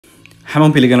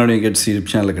හැම පිළිගන්නවනේ get YouTube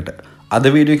channel එකට. අද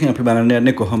වීඩියෝ එකෙන් අපි බලන්න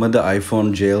යන්නේ කොහොමද iPhone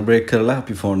jailbreak කරලා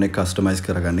අපි phone එක customize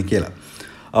කරගන්නේ කියලා.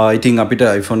 ඉතින් අපිට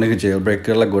iPhone එක jailbreak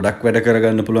කරලා ගොඩක් වැඩ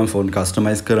කරගන්න පුළුවන් phone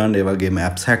customize කරන්න, ඒ වගේම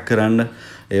apps hack කරන්න,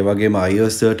 ඒ වගේම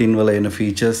iOS 13 වල එන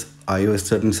features iOS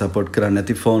 13 support කරන්නේ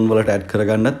නැති phone වලට add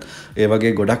කරගන්නත් ඒ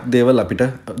වගේ ගොඩක් දේවල් අපිට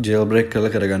jailbreak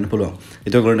කරලා කරගන්න පුළුවන්.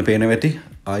 ඒක ඔයගොල්ලන්ට පේනවා ඇති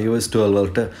iOS 12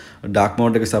 වලට dark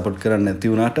mode එක support කරන්නේ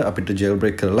නැති වුණාට අපිට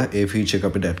jailbreak කරලා ඒ feature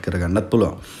එක අපිට add කරගන්නත්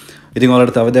පුළුවන්. ඉතින්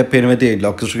ඔයාලට තව දෙයක් පේනවා ඇති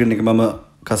lock screen එක මම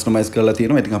customize කරලා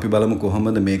තියෙනවා. ඉතින් අපි බලමු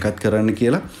කොහොමද මේකත් කරන්න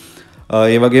කියලා.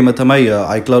 ඒ වගේම තමයි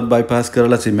iCloud bypass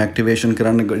කරලා SIM activation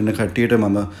කරන්න ඉන්න කට්ටියට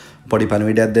මම පොඩි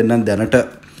පණිවිඩයක් දෙන්නම්. දැනට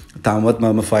තාමත්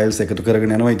මම files එකතු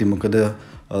කරගෙන යනවා. ඉතින් මොකද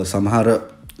සමහර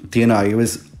තියෙන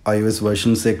iOS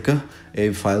versions එක ඒ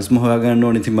files ම හොයාගන්න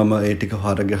ඕනේ. ඉතින් මම ඒ ටික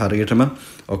හරියටම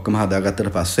ඔක්කොම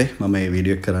හදාගත්තට පස්සේ මම මේ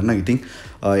වීඩියෝ එක කරන්න. ඉතින්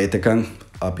එතකන්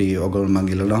අපි ඔයගොල්ලෝ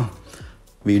මං ඉල්ලනවා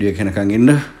වීඩියෝ එක එනකන්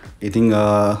ඉන්න. ඉතින්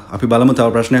අපි බලමු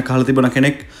තව ප්‍රශ්නයක් අහලා තිබුණා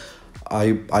කෙනෙක්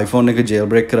iPhone එක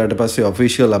jailbreak කරාට පස්සේ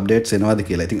official updates එනවාද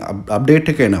කියලා. ඉතින්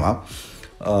update එක එනවා.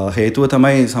 හේතුව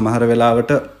තමයි සමහර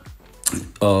වෙලාවට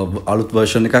අලුත්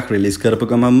version එකක් release කරපු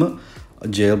ගමන්ම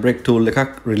jailbreak tool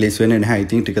එකක් release වෙන්නේ නැහැ.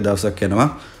 ඉතින් ටික දවසක් යනවා.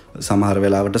 සමහර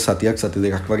වෙලාවට සතියක් සති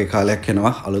දෙකක් වගේ කාලයක්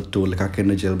යනවා අලුත් tool එකක්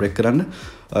එන්න jailbreak කරන්න.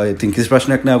 ඉතින් කිසි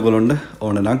ප්‍රශ්නයක් නැහැ ඔයගොල්ලන්ට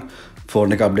ඕන නම්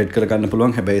phone එක update කරගන්න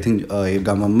පුළුවන්. හැබැයි ඉතින් ඒ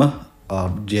ගමන්ම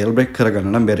jailbreak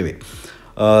කරගන්න නම් බැරි වෙයි.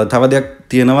 තව දෙයක්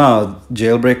තියෙනවා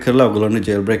jailbreak කරලා ඔයගොල්ලන්ට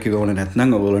jailbreak එක ඕනේ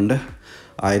නැත්නම් ඔයගොල්ලන්ට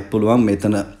ආයෙත් පුළුවන්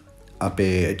මෙතන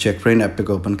අපේ checkbrain app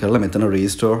එක open කරලා මෙතන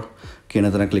restore කියන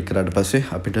තැන click කරාට පස්සේ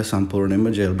අපිට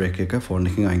සම්පූර්ණයෙන්ම jailbreak එක phone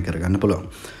එකකින් අයින් කරගන්න පුළුවන්.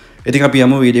 ඉතින් අපි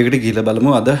යමු වීඩියෝ එකට ගිහලා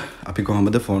බලමු අද අපි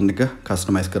කොහොමද phone එක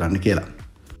customize කරන්න කියලා.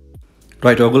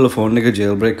 right ඔයගොල්ලෝ phone එක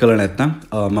jailbreak කරලා නැත්නම්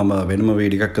මම වෙනම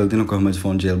වීඩියෝ එකක් කරලා තියෙනවා කොහොමද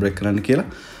phone jailbreak කරන්න කියලා.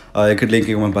 ඒක link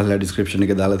එක මම පහළ description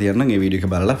එකේ දාලා තියන්නම්. ඒ වීඩියෝ එක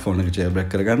බලලා phone එක jailbreak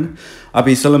කරගන්න.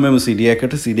 අපි ඉස්සෙල්ලා මෙමු CD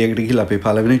එකට ගිහලා අපේ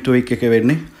පළවෙනි tweak එක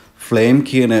වෙන්නේ flame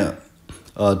කියන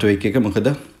tweak එක. මොකද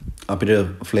අපිට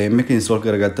flame එක install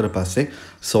කරගත්තට පස්සේ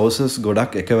sources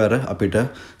ගොඩක් එකවර අපිට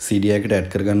CD එකට add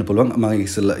කරගන්න පුළුවන්. මම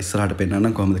ඉස්සරහට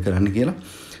පෙන්නන්නම් කොහොමද කරන්න කියලා.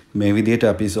 මේ විදිහට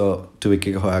අපි tweak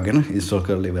එක හොයාගෙන install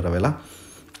කරලා ඉවර වෙලා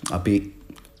අපි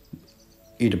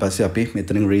ඊට පස්සේ අපි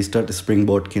මෙතනින් restart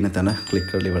springboard කියන තැන click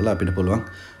කරලා ඉවරලා අපිට පුළුවන්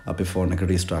අපේ phone එක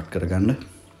restart කරගන්න.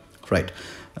 right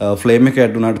flame එක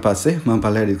add වුණාට පස්සේ මම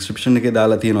පළවෙනි description එකේ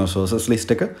දාලා තියෙනවා sources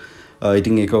list එක.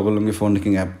 ඉතින් ඒක ඔයගොල්ලෝගේ phone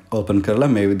එකකින් app open කරලා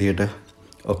මේ විදිහට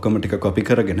ඔක්කොම ටික copy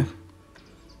කරගෙන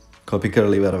copy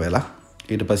කරලා ඉවර වෙලා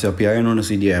ඊට පස්සේ අපි ආයෙත් ඕන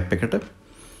CD app එකට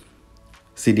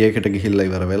CD එකට ගිහිල්ලා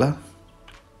ඉවර වෙලා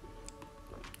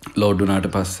load වුණාට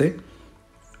පස්සේ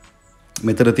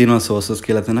මෙතන තියෙනවා sources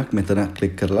කියලා තැනක්. මෙතන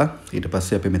click කරලා ඊට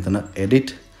පස්සේ අපි මෙතන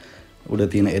edit උඩ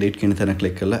තියෙන edit කියන තැන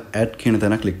click කරලා add කියන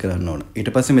තැන click කරන්න ඕන. ඊට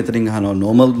පස්සේ මෙතනින් අහනවා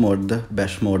normal mode ද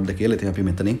bash mode ද කියලා. ඉතින් අපි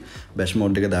මෙතනින් bash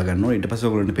mode එක දාගන්න ඕන. ඊට පස්සේ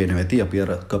ඔයගොල්ලන්ට පේනවා ඇති අපි අර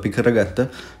copy කරගත්ත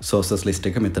sources list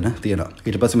එක මෙතන තියෙනවා.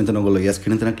 ඊට පස්සේ මෙතන ඔයගොල්ලෝ yes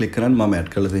කියන තැන click කරන්න. මම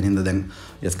add කරලා තියෙන හින්දා දැන්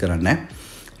yes කරන්නේ නැහැ.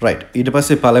 right ඊට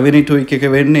පස්සේ පළවෙනි tweak එක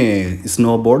වෙන්නේ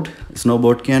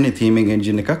snowboard කියන්නේ theming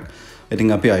engine එකක්.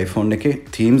 ඉතින් අපි iPhone එකේ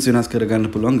themes වෙනස් කරගන්න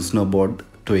පුළුවන් snowboard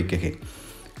tweak එකේ.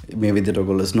 මේ විදිහට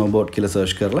ඔයගොල්ලෝ snowboard කියලා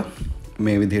search කරලා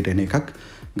මේ විදිහට එන එකක්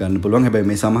ගන්න පුළුවන්. හැබැයි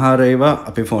මේ සමහර ඒවා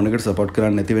අපේ phone එකට support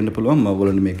කරන්නේ නැති වෙන්න පුළුවන්. මම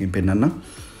ඔයගොල්ලන්ට මේකෙන් පෙන්නන්නම්.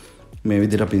 මේ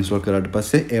විදිහට අපි install කරාට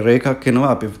පස්සේ error එකක්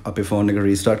එනවා අපේ phone එක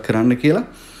restart කරන්න කියලා.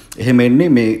 එහෙම එන්නේ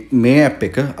මේ app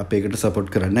එක අපේකට support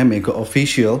කරන්නේ නැහැ. මේක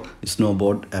official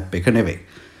snowboard app එක නෙවෙයි.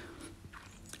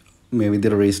 මේ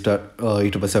විදිහට restart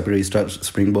ඊට පස්සේ අපි restart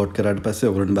springboard කරාට පස්සේ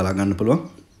ඔයගොල්ලන්ට බලා ගන්න පුළුවන්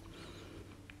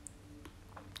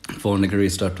phone එක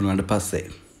restart වුණාට පස්සේ.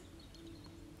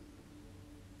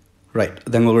 right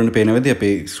දැන් ඔයගොල්ලන්ට පේන විදිහ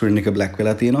අපේ screen එක black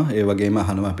වෙලා තියෙනවා. ඒ වගේම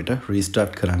අහනවා අපිට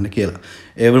restart කරන්න කියලා.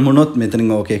 ඒ වුණොත්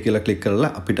මෙතනින් okay කියලා click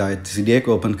කරලා අපිට ආයෙත් CD එක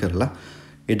open කරලා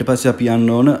ඊට පස්සේ අපි යන්න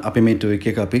ඕන අපි මේ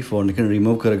tweak එක අපි phone එකෙන්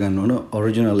remove කරගන්න ඕන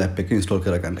original app එක install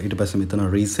කරගන්න. ඊට පස්සේ මෙතන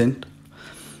recent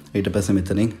ඊට පස්සේ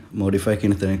මෙතනින් modify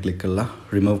කියන තැන click කරලා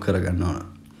remove කරගන්න ඕන.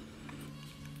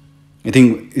 ඉතින්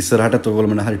ඉස්සරහට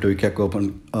ඔයගොල්ලෝ මොන හරි tweak එකක් open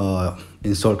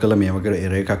install කළා මේ වගේ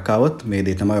error එකක් ආවොත් මේ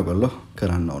දේ තමයි ඔයගොල්ලෝ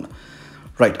කරන්න ඕන.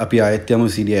 right අපි ආයෙත් යමු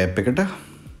CD app එකට.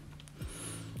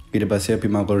 ඊට පස්සේ අපි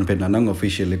මම ඔයගොල්ලන්ට පෙන්නන්නම්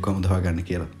officially කොහොමද හොයාගන්නේ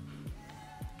කියලා.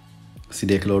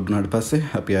 CD එක load වුණාට පස්සේ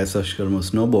අපි ආයෙත් search කරමු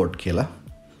snowboard කියලා.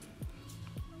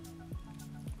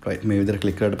 right මේ විදිහට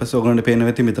click කරාට පස්සේ ඔයගොල්ලන්ට පේනවා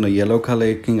ඇති මෙතන yellow color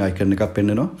එකකින් icon එකක්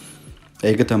පෙන්නනවා.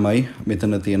 ඒක තමයි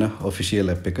මෙතන තියෙන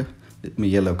official app එක. මේ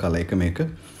yellow color එක මේක.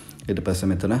 ඊට පස්සේ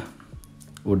මෙතන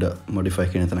උඩ modify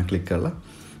කියන තැන click කරලා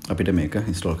අපිට මේක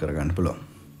install කරගන්න පුළුවන්.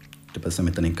 ඊට පස්සේ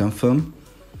මෙතනින් confirm.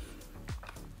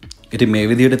 ඉතින් මේ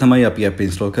විදිහට තමයි අපි app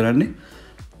install කරන්නේ.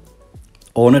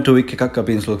 ඕන tweak එකක්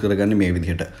අපි install කරගන්නේ මේ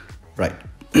විදිහට. right.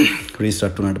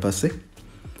 Restart වුණාට පස්සේ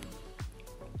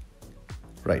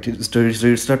right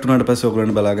restart වුණාට පස්සේ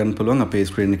ඔයගොල්ලන්ට බලා ගන්න පුළුවන් අපේ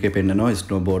screen එකේ පෙන්නනවා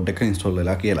snowboard එක install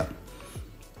වෙලා කියලා.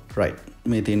 right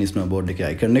මේ තියෙන snowboard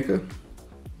එකේ icon එක.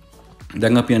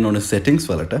 දැන් අපි යන්න ඕන settings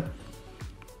වලට.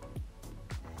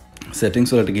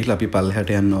 settings වලට ගිහිල්ලා අපි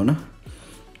පල්ලෙහාට යන්න ඕන.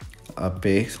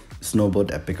 අපේ snowboard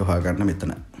app එක හොයාගන්න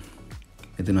මෙතන.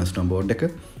 මෙතන snowboard එක.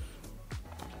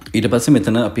 ඊට පස්සේ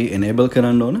මෙතන අපි enable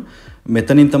කරන්න ඕන.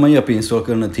 මෙතනින් තමයි අපි install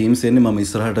කරන themes එන්නේ. මම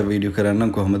ඉස්සරහට වීඩියෝ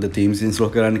කරන්නම් කොහොමද themes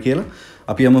install කරන්න කියලා.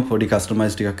 අපි යමු පොඩි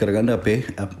customize ටිකක් කරගන්න අපේ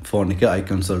phone එකේ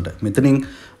icons වලට. මෙතනින්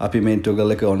අපි මේ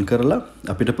toggle එක on කරලා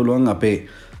අපිට පුළුවන් අපේ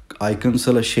icons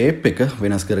වල shape එක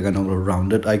වෙනස් කරගන්න.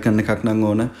 rounded icon එකක් නම්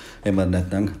ඕන. එහෙම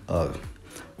නැත්නම්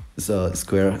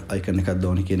square icon එකක්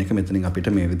දෝනි කියන එක මෙතනින් අපිට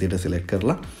මේ විදිහට select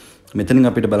කරලා මෙතනින්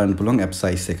අපිට බලන්න පුළුවන් app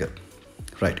size එක.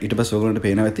 right ඊට පස්සේ ඔයගොල්ලන්ට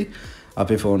පේනවා ඇති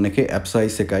අපේ phone එකේ app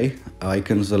size එකයි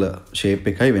icons වල shape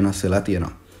එකයි වෙනස් වෙලා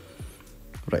තියෙනවා.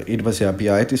 right ඊට පස්සේ අපි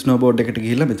ආයෙත් snowboard එකට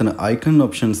ගිහිල්ලා මෙතන icon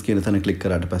options කියන තැන click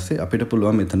කරාට පස්සේ අපිට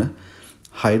පුළුවන් මෙතන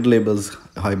hide labels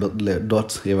hide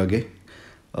dots ඒ වගේ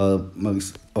මම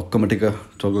ඔක්කොම ටික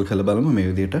toggle කරලා බලමු මේ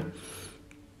විදිහට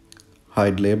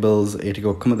hide labels ඒ ටික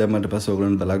ඔක්කොම දැම්මට පස්සේ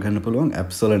ඔයගොල්ලන්ට බලා ගන්න පුළුවන්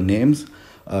apps වල names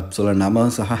apps වල නම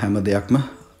සහ හැම දෙයක්ම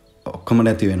ඔක්කොම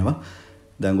නැති වෙනවා.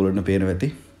 දැන් ඔයගොල්ලන්ට පේනවා ඇති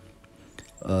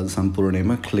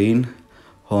සම්පූර්ණයෙන්ම clean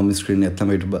home screen එක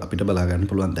තමයි අපිට බලා ගන්න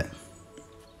පුළුවන් දැන්.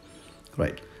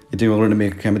 right ඉතින් ඔයගොල්ලන්ට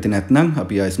මේක කැමති නැත්නම්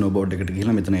අපි ආයි snowboard එකට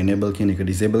ගිහලා මෙතන enable කියන එක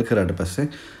disable කරාට පස්සේ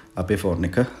අපේ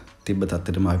phone එක තිබ්බ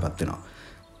තත්ත්වෙටම ආයිපත් වෙනවා.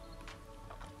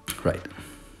 right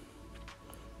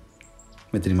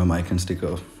මෙතන මම icons ටික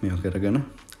මේක කරගෙන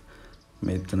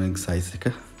මෙතන size එක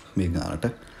මේ ගන්නට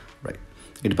right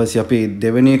ඊට පස්සේ අපි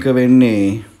දෙවෙනි එක වෙන්නේ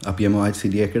අපි යමු ආයි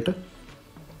CD එකට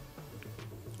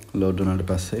load වුණාට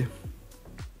පස්සේ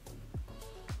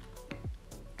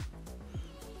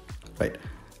right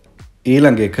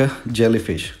ඊළඟ එක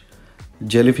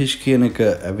jellyfish කියන එක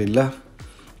ඇවිල්ලා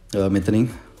මෙතනින්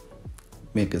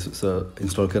මේක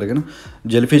install කරගෙන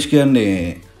jellyfish කියන්නේ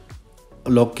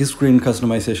lock screen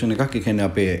customization එකක්. ඒ කියන්නේ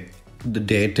අපේ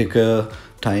date එක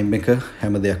time එක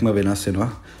හැම දෙයක්ම වෙනස් වෙනවා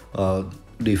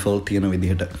default තියෙන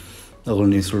විදිහට.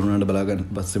 ඔයගොල්ලෝ install කරනකොට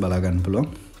බලා ගන්න පුළුවන්.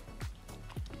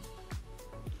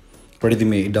 But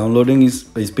මේ downloading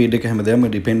speed එක හැමදාම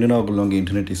depend වෙනවා ඔයගොල්ලෝගේ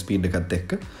internet speed එකත් එක්ක.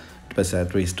 ඊට පස්සේ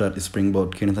restart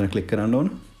springboard කියන තැන click කරන්න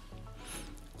ඕන.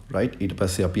 right ඊට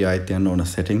පස්සේ අපි ආයෙත් යන්න ඕන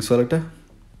settings වලට.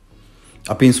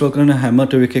 අපි install කරන හැම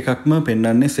tweak එකක්ම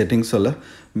පෙන්වන්නේ settings වල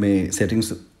මේ settings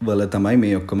වල තමයි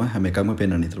මේ ඔක්කොම හැම එකක්ම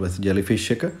පෙන්වන්නේ. ඊට පස්සේ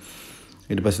jellyfish එක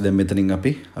ඊට පස්සේ දැන් මෙතනින්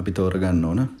අපි තෝරගන්න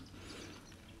ඕන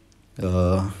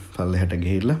පල්ලෙහාට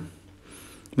ගිහිල්ලා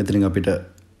මෙතනින් අපිට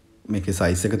මේකේ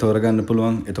size එක තෝරගන්න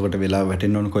පුළුවන්. එතකොට වෙලාව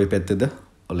වැටෙන්න ඕන කොයි පැත්තේද?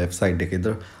 left side එකේද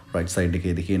right side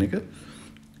එකේද කියන එක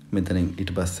මෙතනින්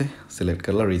ඊට පස්සේ select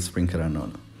කරලා respring කරන්න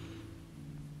ඕන.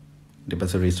 ඊට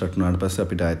පස්සේ restart වුණාට පස්සේ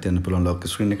අපිට ආයෙත් යන්න පුළුවන් lock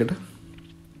screen එකට.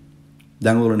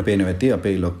 දැන් ඔයගොල්ලන්ට පේනවා ඇති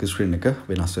අපේ lock screen එක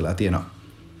වෙනස් වෙලා තියෙනවා.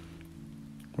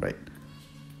 right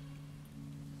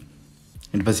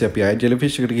ඊට පස්සේ අපි ආයෙත්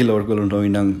jellyfish එකට ගිහලා ඔයගොල්ලන්ට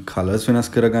ඕනිනම් colors වෙනස්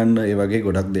කරගන්න ඒ වගේ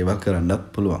ගොඩක් දේවල් කරන්නත්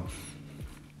පුළුවන්.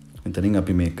 මෙතනින්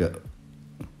අපි මේක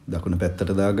දකුණු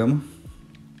පැත්තට දාගමු.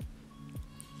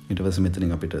 ඊට පස්සේ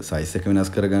මෙතනින් අපිට size එක වෙනස්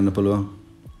කරගන්න පුළුවන්.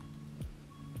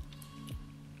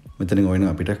 මෙතනින් ඔයන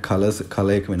අපිට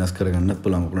color එක වෙනස් කරගන්නත්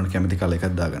පුළුවන්. ඔයගොල්ලන්ට කැමති color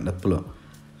එකක් දාගන්නත් පුළුවන්.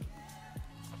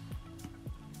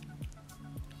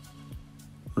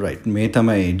 right මේ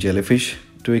තමයි jellyfish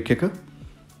tweak එක.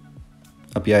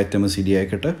 අපි ආයෙත් යමු CD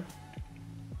එකට.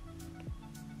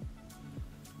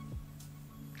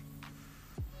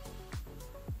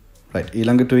 right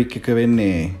ඊළඟ tweak එක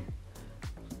වෙන්නේ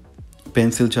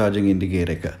pencil charging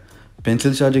indicator එක.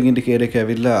 pencil charging indicator එක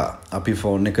ඇවිල්ලා අපි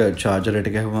phone එක charger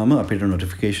එකට ගහුවාම අපිට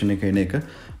notification එක එන එක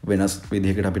වෙනස්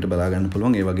විදිහකට අපිට බලා ගන්න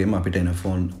පුළුවන්. ඒ වගේම අපිට එන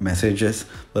phone messages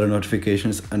වල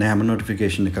notifications අනේ හැම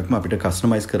notification එකක්ම අපිට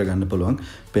customize කරගන්න පුළුවන්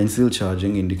pencil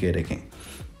charging indicator එකෙන්.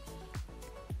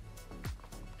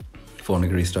 phone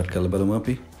එක restart කරලා බලමු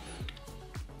අපි.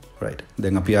 right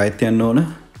දැන් අපි ආයෙත් යන්න ඕන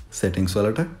settings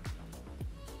වලට.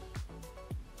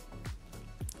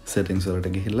 settings වලට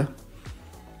ගිහිල්ලා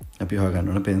අපි හොයාගන්න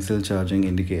ඕන pencil charging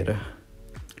indicator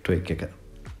tweak එක.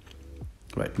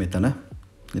 right මෙතන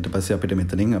ඊට පස්සේ අපිට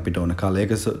මෙතනින් අපිට ඕන color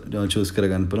එක choose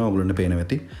කරගන්න පුළුවන්. ඔයගොල්ලන්ට පේනවා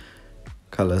ඇති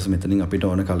colors මෙතනින් අපිට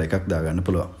ඕන color එකක් දාගන්න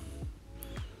පුළුවන්.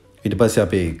 ඊට පස්සේ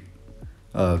අපි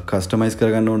customize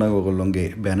කරගන්න ඕන ඔයගොල්ලන්ගේ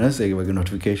banners ඒ වගේ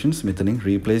notifications මෙතනින්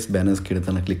replace banners කියන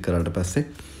තැන click කරාට පස්සේ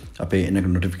අපේ එන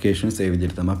notifications ඒ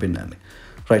විදිහට තමයි පෙන්නන්නේ.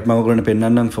 right මම ඔයගොල්ලන්ට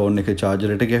පෙන්නන්නම් phone එක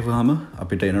charger එකට ගහුවාම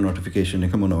අපිට එන notification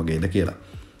එක මොන වගේද කියලා.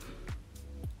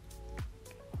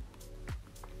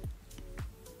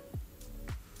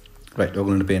 right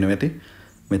ඔයගොල්ලන්ට පේනවා ඇති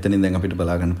මෙතනින් දැන් අපිට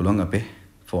බලා ගන්න පුළුවන් අපේ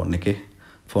ෆෝන්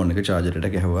එක charger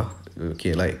එකට ගැහුවා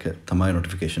කියලා එක තමයි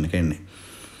notification එක එන්නේ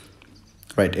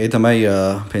right ඒ තමයි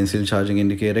pencil charging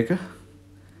indicator එක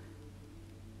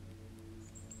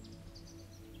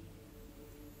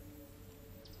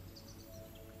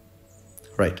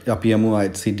right අපි යමු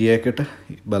CD එකට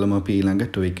බලමු අපි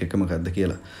ඊළඟ tweak එක මොකක්ද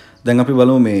කියලා දැන් අපි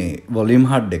බලමු මේ volume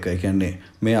HUD එක. ඒ කියන්නේ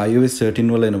මේ iOS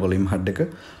 13 වල එන volume HUD එක.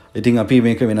 ඉතින් අපි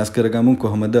මේක වෙනස් කරගමු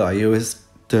කොහොමද iOS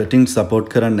 13 support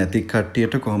කරන්නේ නැති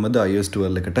කට්ටියට කොහොමද iOS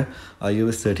 12 එකට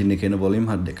iOS 13 එකේ එන volume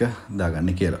HUD එක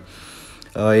දාගන්නේ කියලා.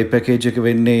 ඒ package එක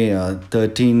වෙන්නේ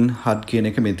 13 HUD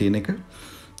කියන එක මේ තියෙන එක.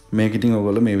 මේක ඉතින්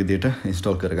ඔයගොල්ලෝ මේ විදිහට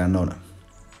install කරගන්න ඕන.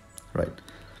 right.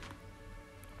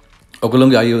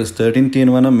 ඔයගොල්ලෝගේ iOS 13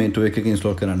 තියෙනවා නම් මේ tweak එක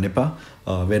install කරන්න එපා.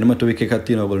 වෙනම tweak එකක්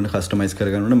තියෙනවා ඔයගොල්ලන්ට customize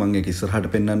කරගන්න ඕනේ. මම ඒක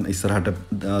ඉස්සරහට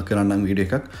කරන්නම්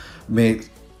වීඩියෝ එකක්.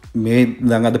 මේ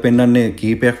දැන් අද පෙන්වන්නේ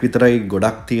කීපයක් විතරයි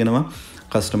ගොඩක් තියෙනවා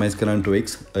customize කරන්න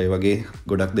tweaks. ඒ වගේ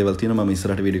ගොඩක් දේවල් තියෙනවා. මම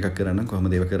ඉස්සරහට වීඩියෝ එකක් කරන්නම්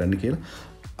කොහොමද ඒක කරන්න කියලා.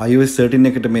 iOS 13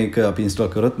 එකට මේක අපි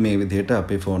install කරොත් මේ විදිහට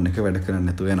අපේ phone එක වැඩ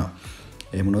කරන්නේ නැතුව වෙනවා.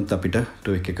 එහෙම වුණොත් අපිට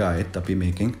tweak එක ආයෙත් අපි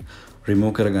මේකෙන්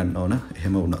remove කරගන්න ඕන.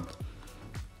 එහෙම වුණොත්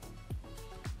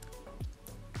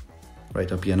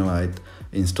right අපි යනවා ආයෙත්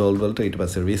install වලට ඊට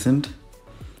පස්සේ recent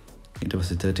ඊට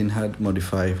පස්සේ 13 HUD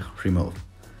modify remove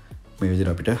මේ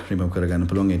විදිහට අපිට remove කරගන්න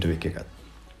පුළුවන් ඒ tweak එකත්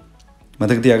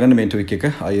මතක තියාගන්න මේ tweak එක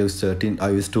iOS 13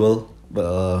 iOS 12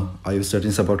 iOS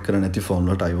 13 support කරන්නේ නැති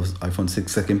phone වලට iPhone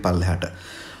 6 එකකින් පල්ලෙහාට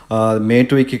මේ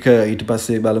tweak එක ඊට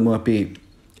පස්සේ බලමු අපි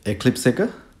Eclipse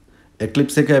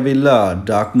එක ඇවිල්ලා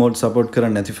dark mode support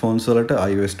කරන්නේ නැති phones වලට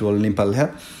iOS 12 වලින් පල්ලෙහා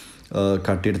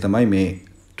කට්ටියට තමයි මේ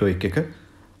tweak එක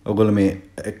ඔගොල්ලෝ මේ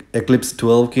Eclipse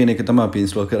 12 කියන එක තමයි අපි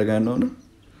install කරගන්න ඕන.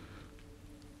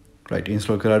 right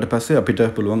install කරාට පස්සේ අපිට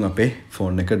පුළුවන් අපේ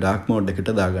phone එක dark mode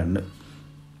එකට දාගන්න.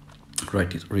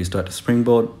 right restart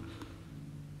springboard.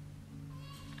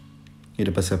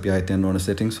 ඊට පස්සේ අපි ආයෙත් යන්න ඕන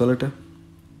settings වලට.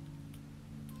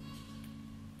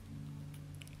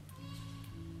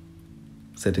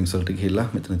 settings වලට ගිහිල්ලා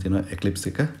මෙතන තියෙනවා Eclipse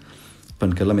එක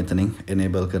open කරලා මෙතනින්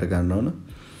enable කරගන්න ඕන.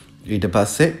 ඊට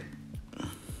පස්සේ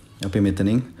අපි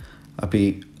මෙතනින් අපි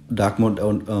dark mode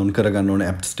on කරගන්න ඕන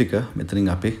apps ටික මෙතනින්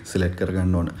අපි select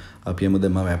කරගන්න ඕන. අපි යමු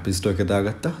දැන් මම app store එක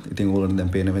දාගත්තා. ඉතින් ඕගොල්ලන්ට දැන්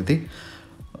පේනවා ඇති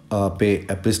අපේ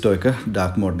app store එක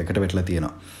dark mode එකට වැටලා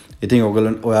තියෙනවා. ඉතින්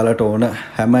ඔයාලට ඕන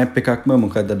හැම app එකක්ම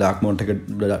මොකද්ද dark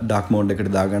mode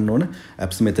එකට දාගන්න ඕන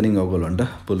apps මෙතනින් ඔයගොල්ලන්ට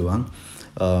පුළුවන්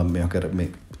මේ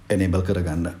enable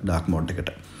කරගන්න dark mode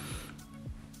එකට.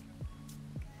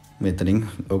 මෙතනින්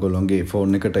ඔයගොල්ලෝගේ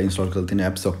ෆෝන් එකට ඉන්ස්ටෝල් කරලා තියෙන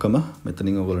apps ඔක්කොම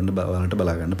මෙතනින් ඔයගොල්ලන්ට බලන්න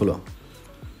බලා ගන්න පුළුවන්.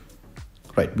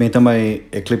 right මේ තමයි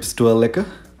Eclipse 12 එක.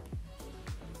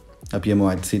 අපි යමු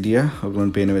CD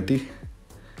ඔයගොල්ලන්ට පේනවා ඇති.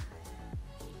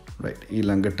 right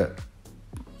ඊළඟට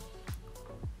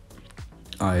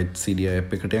CD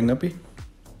app එකට යන් අපි.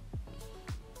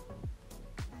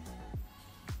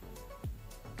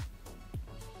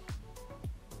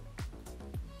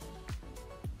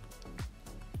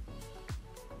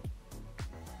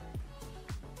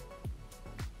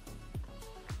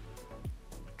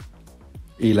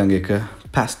 ඊළඟ එක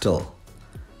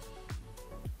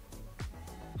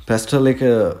pastel එක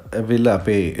ඇවිල්ලා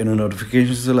අපේ එන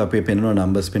notifications වල අපේ පෙන්වන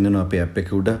numbers පෙන්වනවා අපේ app එක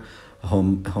උඩ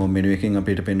home menu එකකින්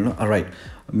අපිට පෙන්වනවා alright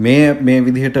මේ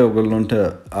විදිහට ඔයගොල්ලන්ට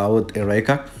ආවොත් error එකක්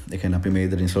ඒ කියන්නේ අපි මේ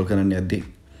විදිහට install කරන්න යද්දී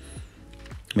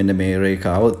මෙන්න මේ error එක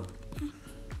ආවොත්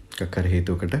එකක් හරි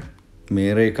හේතුවකට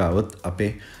මේ error එක ආවොත්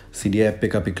අපේ CD app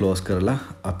එක අපි close කරලා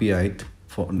අපි ආයෙත්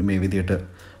මේ විදිහට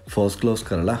force close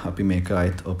කරලා අපි මේක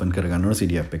ආයෙත් open කරගන්න ඕන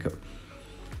CD app එක.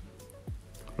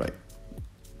 right.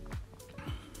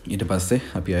 ඊට පස්සේ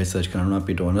අපි ආයෙත් search කරනවා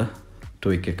අපිට ඕන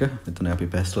tweak එක. මෙතන අපි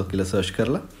pastel කියලා search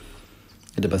කරලා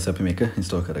ඊට පස්සේ අපි මේක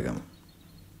install කරගමු.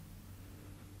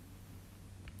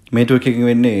 මේ tweak එකකින්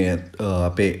වෙන්නේ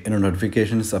අපේ එන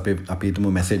notifications අපි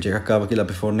හිතමු message එකක් ආවා කියලා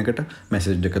අපේ phone එකට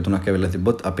message දෙක තුනක් ඇවිල්ලා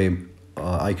තිබ්බොත් අපේ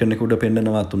icon එක උඩ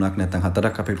පෙන්නනවා තුනක් නැත්නම්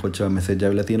හතරක් අපිට කොච්චර message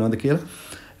ඇවිල්ලා තියෙනවද කියලා.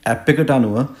 app එකට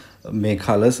අනුව මේ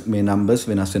colors මේ numbers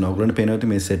වෙනස් වෙනවා. ඔයගොල්ලන්ට පේනවා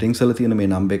මේ settings වල තියෙන මේ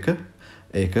number එක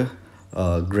ඒක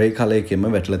grey color එකෙන්ම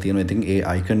වැටලා තියෙනවා. ඉතින්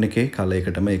ඒ icon එකේ color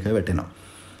එකටම ඒක වැටෙනවා.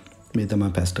 මේ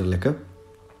තමයි pastel එක.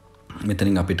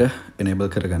 මෙතනින් අපිට enable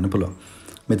කරගන්න පුළුවන්.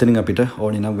 මෙතනින් අපිට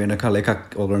ඕනි නම් වෙන color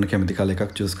එකක් ඔයගොල්ලන්ට කැමති color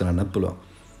එකක් choose කරන්නත් පුළුවන්.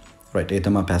 right ඒ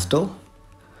තමයි pastel.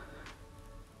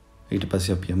 ඊට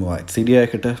පස්සේ අපි යමු CD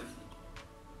එකට.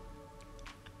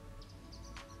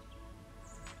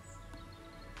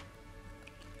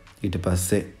 ඊට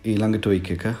පස්සේ ඊළඟ tweak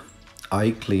එක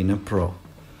iCleaner Pro.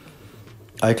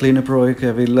 iCleaner Pro එක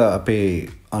ඇවිල්ලා අපේ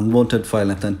unwanted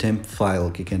file නැත්නම් temp file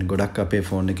කියන්නේ ගොඩක් අපේ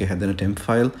phone එකේ හැදෙන temp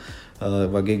file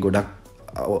වගේ ගොඩක්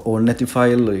ඕන නැති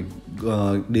ෆයිල්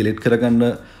ඩිලිට් කරගන්න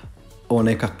ඕන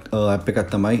එකක් අප එකත්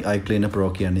තමයි iCleaner Pro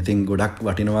කියන්න. ඉතින් ගොඩක්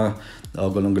වටිනවා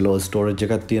ඔයගොල්ලෝගේ ලෝ ස්ටෝරේජ්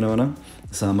එකක් තියෙනවා නම්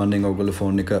සාමාන්‍යයෙන් ඔයගොල්ලෝ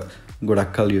ෆෝන් එක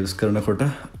ගොඩක් කල් යූස් කරනකොට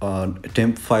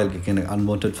ටෙම්ප් ෆයිල් කියන්නේ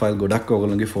අන්වොන්ටඩ් ෆයිල් ගොඩක්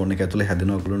ඔයගොල්ලෝගේ ෆෝන් එක ඇතුලේ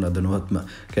හැදෙනවා. ඔයගොල්ලෝ නදනවත්ම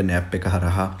කියන්නේ ඇප් එක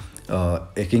හරහා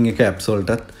එකින් එක ඇප්ස්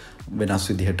වලටත් වෙනස්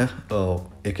විදිහට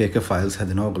එක ෆයිල්ස්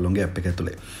හැදෙනවා ඔයගොල්ලෝගේ ඇප් එක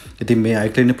ඇතුලේ. ඉතින් මේ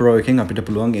iCleaner Pro එකෙන් අපිට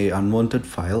පුළුවන් ඒ unwanted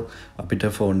file අපිට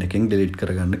ෆෝන් එකෙන් delete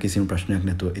කරගන්න කිසිම ප්‍රශ්නයක්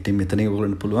නැතුව. ඉතින් මෙතනින්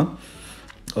ඔයගොල්ලන්ට පුළුවන්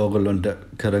ඔයගොල්ලන්ට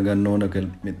කරගන්න ඕන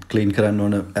ක්ලීන් කරන්න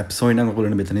ඕන ඇප්ස් හොයන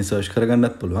ඔයගොල්ලන්ට මෙතනින් සර්ච්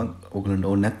කරගන්නත් පුළුවන්. ඔයගොල්ලන්ට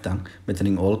ඕන නැත්නම්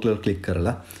මෙතනින් all clear click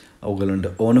කරලා ඔයගොල්ලන්ට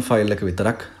ඕන ෆයිල් එක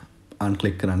විතරක්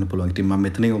unclick කරන්න පුළුවන්. ඉතින් මම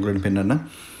මෙතනින් ඔයගොල්ලන්ට පෙන්නන්න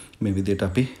මේ විදිහට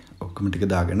අපි ඔක්කොම ටික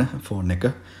දාගෙන ෆෝන්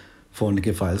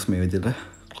එකේ ෆයිල්ස් මේ විදිහට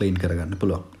ක්ලීන් කරගන්න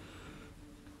පුළුවන්.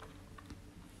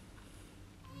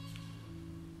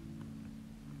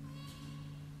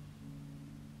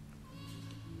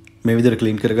 මේ විදිහට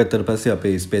ක්ලීන් කරගත්තට පස්සේ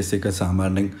අපේ ස්පේස් එක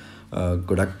සාමාන්‍යයෙන්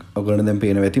ගොඩක් ඔයගොල්ලෝ දැන්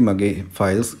පේනවා ඇති මගේ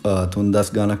ෆයිල්ස්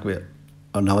 3000 ගාණක්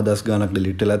 9000 ගාණක්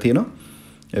ඩිලීට් වෙලා තියෙනවා.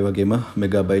 ඒ වගේම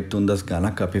මෙගාබයිට් 3000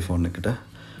 ගාණක් අපේ ෆෝන් එකට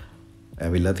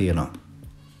ඇවිල්ලා තියෙනවා.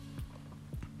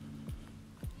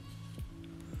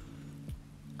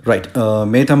 right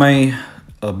මේ තමයි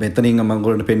මෙතනින් මම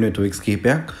ඔයගොල්ලන්ට පෙන්වුවේ ට්වික්ස්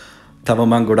කීපයක්. තව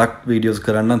මම ගොඩක් වීඩියෝස්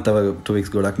කරන්නම්. තව ට්වික්ස්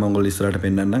ගොඩක් මම ඔයගොල්ලෝ ඉස්සරහට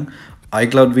පෙන්නන්නම්.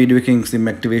 iCloud video එකකින් SIM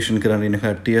activation කරන්න ඉන්න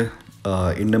කට්ටිය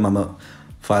ඉන්න මම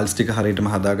ෆයිල්ස් ටික හරියටම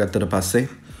හදාගත්තට පස්සේ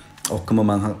ඔක්කොම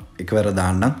මම එකවර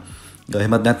දාන්නම්.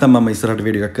 එහෙමත් නැත්නම් මම ඉස්සරහට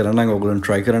වීඩියෝ එකක් කරන්නම්. ඔයගොල්ලන්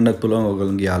try කරන්නත් පුළුවන්.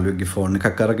 ඔයගොල්ලන්ගේ යාළුවෙක්ගේ ෆෝන්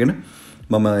එකක් අරගෙන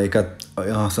මම ඒකත්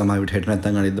සමහර විට හෙට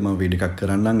නැත්නම් අනිද්දා මම වීඩියෝ එකක්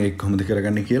කරන්නම්. ඒක කොහොමද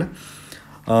කරගන්නේ කියලා.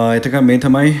 එතකන් මේ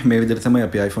තමයි මේ විදිහට තමයි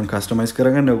අපි iPhone customize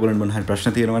කරගන්නේ. ඔයගොල්ලන් මොන හරි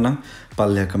ප්‍රශ්න තියෙනවා නම්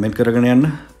පල්ලෙහා කමෙන්ට් කරගෙන යන්න.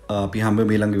 අපි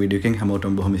හම්බෙමු ඊළඟ වීඩියෝ එකෙන්.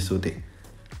 හැමෝටම බොහොම ස්තුතියි.